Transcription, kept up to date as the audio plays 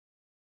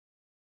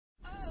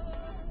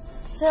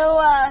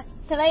So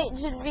tonight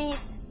should be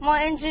more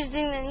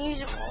interesting than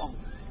usual.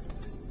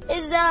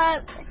 Is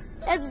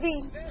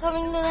SB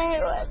coming tonight?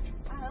 What?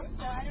 I hope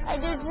so. I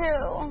do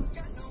too.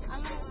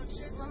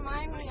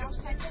 Remind me, I'll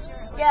check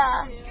your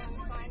Yeah.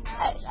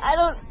 I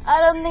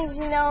don't think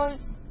she knows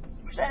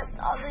that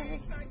all this is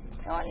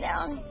going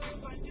down.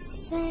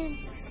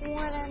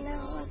 What I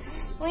know.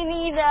 We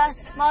need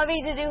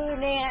Bobby to do her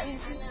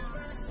dance.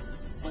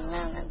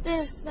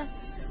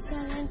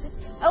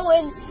 Oh,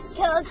 and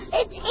tell us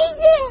it's Ethan!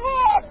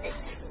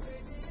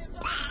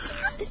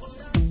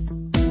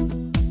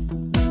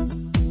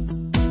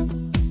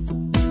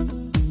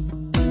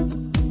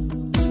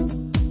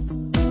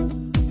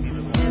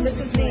 This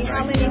is the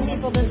how many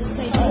people does it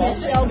take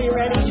Shelby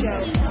Ready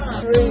show?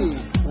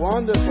 3.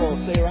 Wonderful.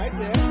 Stay right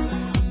there.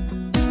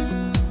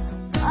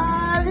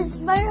 This is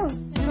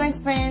my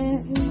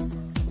friends and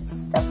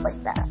stuff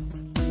like that.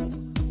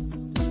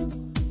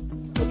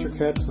 What's your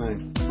cat's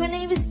name? Her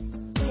name is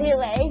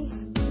Pele.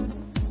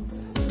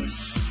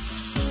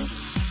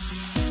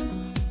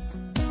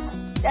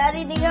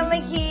 Daddy, you got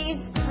my keys.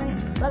 I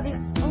love you.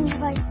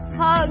 Bye.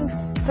 Hugs.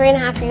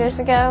 3.5 years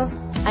ago,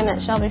 I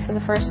met Shelby for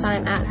the first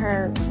time at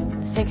her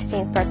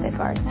 16th birthday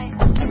party.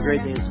 Have a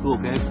great day at school,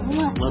 okay?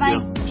 Love you.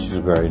 She's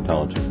a very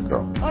intelligent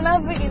girl We're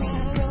not forgetting.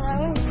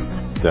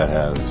 that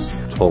has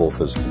total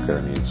physical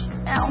care needs.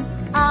 Now,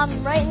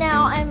 right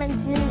now I'm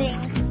attending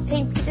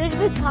St.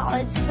 Petersburg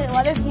College, the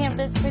water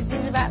campus, which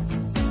is about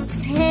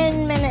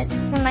 10 minutes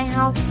from my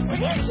house.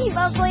 Will you keep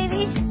up,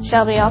 lady?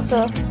 Shelby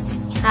also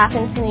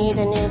happens to need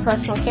a new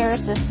personal care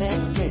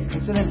assistant. Okay,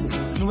 excelente.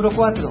 Número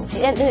 4.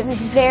 It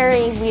was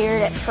very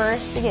weird at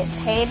first to get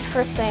paid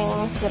for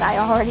things that I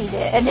already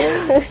did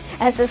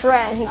as a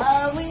friend.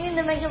 We need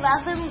to make a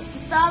bathroom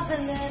stop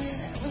and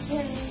then we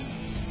can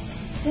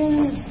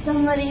send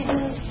somebody to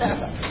do stuff.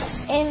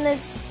 In the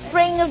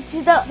spring of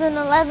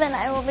 2011,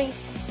 I will be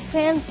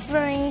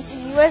transferring to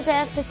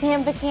USF, the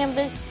Tampa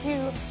campus,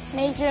 to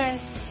major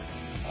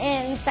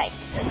in psych.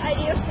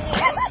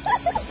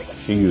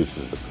 She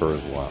uses the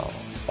Kurzweil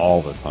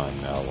all the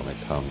time now when it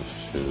comes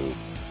to,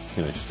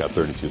 she's got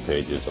 32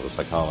 pages of a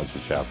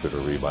psychology chapter to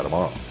read by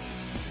tomorrow.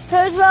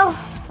 Kurzweil,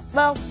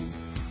 well,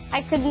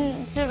 I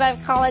couldn't survive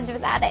college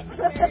without it.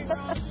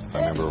 I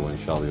remember when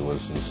Shelby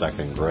was in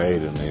 2nd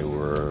grade and they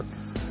were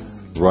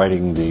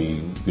writing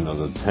the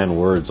 10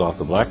 words off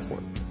the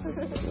blackboard.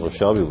 Well,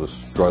 Shelby was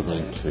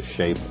struggling to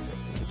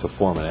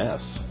form an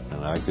S.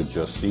 And I could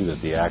just see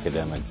that the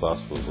academic bus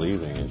was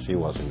leaving and she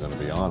wasn't going to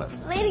be on it.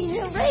 Ladies,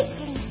 you're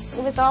breaking.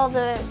 With all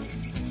the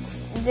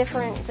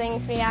different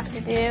things we have to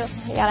do,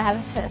 you gotta have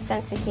a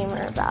sense of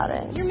humor about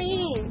it. You're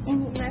mean.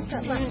 That's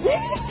not fun.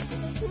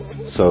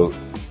 So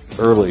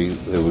early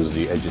it was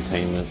the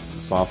edutainment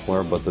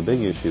software, but the big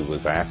issue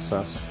was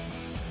access,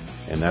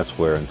 and that's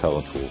where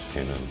IntelliTools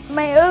came in.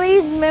 My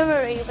earliest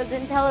memory with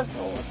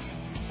IntelliTools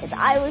is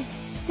I was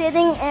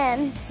sitting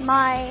in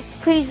my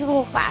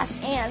preschool class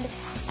and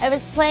I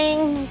was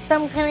playing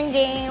some kind of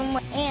game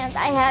and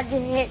I had to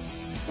hit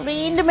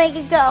green to make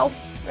it go,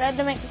 red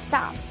to make it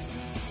stop.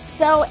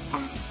 So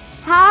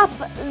half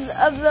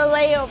of the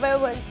layover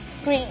was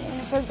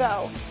green for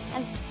go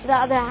and the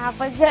other half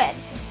was red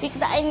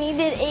because I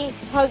needed a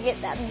target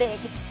that big.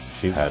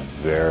 She had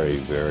very,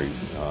 very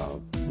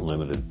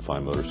limited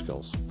fine motor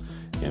skills.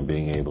 And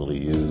being able to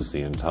use the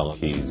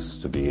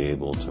IntelliKeys to be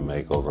able to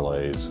make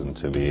overlays and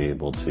to be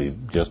able to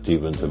just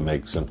even to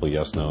make simple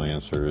yes-no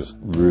answers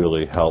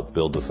really helped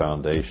build the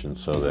foundation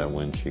so that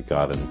when she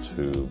got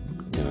into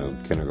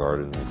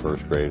kindergarten and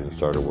 1st grade and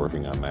started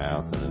working on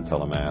math and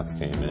IntelliMath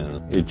came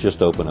in, it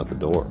just opened up the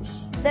doors.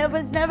 There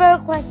was never a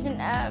question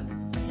of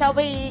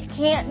Shelby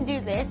can't do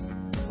this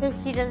if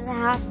she doesn't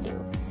have to.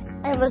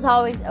 It was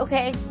always,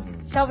 okay,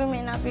 Shelby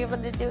may not be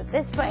able to do it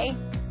this way,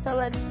 so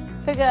let's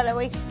figure out a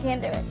way she can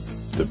do it.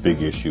 The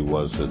big issue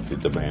was that the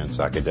demands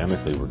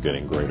academically were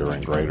getting greater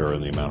and greater,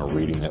 and the amount of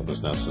reading that was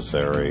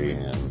necessary,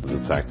 and the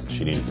fact that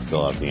she needed to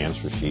fill out the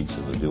answer sheets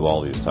and to do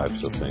all these types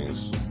of things.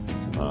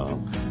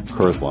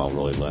 Kurzweil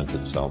really lent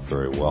itself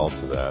very well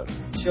to that.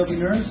 Shelby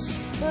Nurse.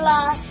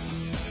 La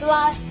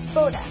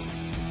Boda.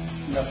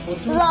 La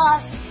Boda.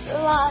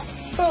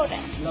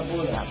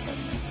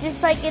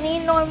 Just like any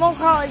normal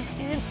college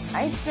student,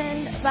 I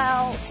spend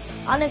about,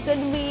 on a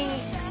good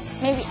week,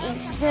 maybe 8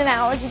 to 10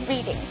 hours of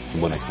reading.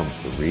 When it comes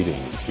to reading,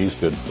 she's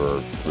good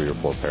for 3 or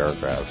 4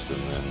 paragraphs,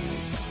 and then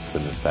the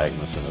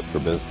nystagmus and the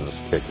strabismus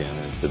kick in,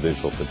 and the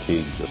visual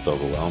fatigue just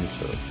overwhelms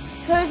her.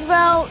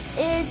 Kurzweil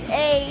is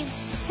a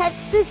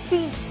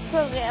text-to-speech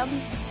program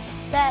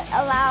that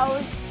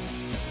allows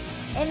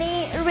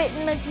any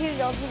written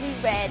material to be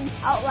read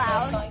out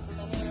loud.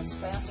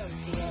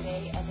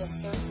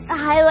 A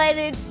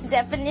highlighted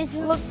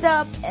definition looked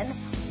up, and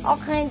all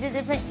kinds of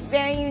different,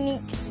 very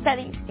unique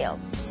study skills.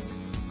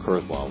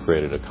 Kurzweil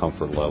created a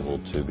comfort level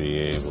to be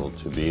able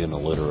to be in the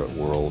literate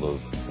world of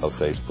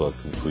Facebook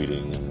and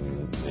tweeting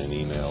and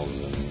emails.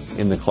 And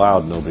in the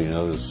cloud, nobody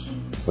knows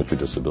what your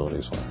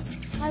disabilities are.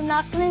 I'm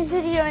not going to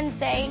sit here and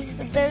say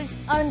that there's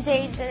on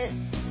days that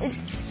it's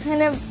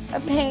kind of a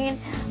pain.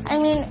 I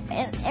mean,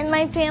 in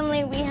my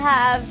family, we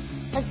have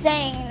was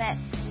saying that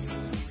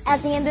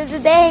at the end of the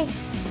day,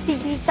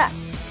 she sucks.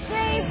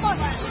 3, 4,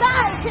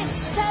 5, 6,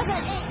 7,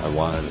 8. I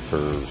wanted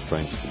her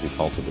strengths to be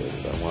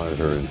cultivated. I wanted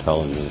her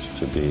intelligence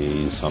to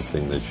be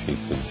something that she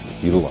could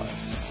utilize.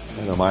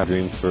 You know, my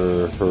dreams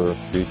for her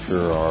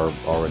future are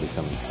already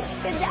coming true.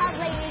 Good job,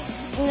 lady.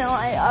 You know,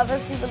 I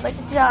obviously would like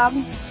a job.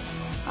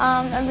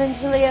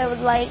 Eventually I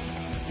would like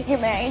to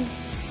get married,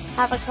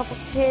 have a couple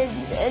kids,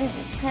 and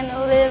just kind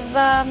of live,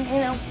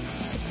 you know,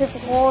 the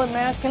typical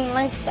American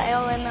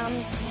lifestyle and,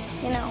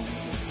 you know,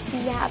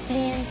 be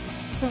happy and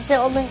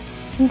fulfilled and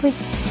complete.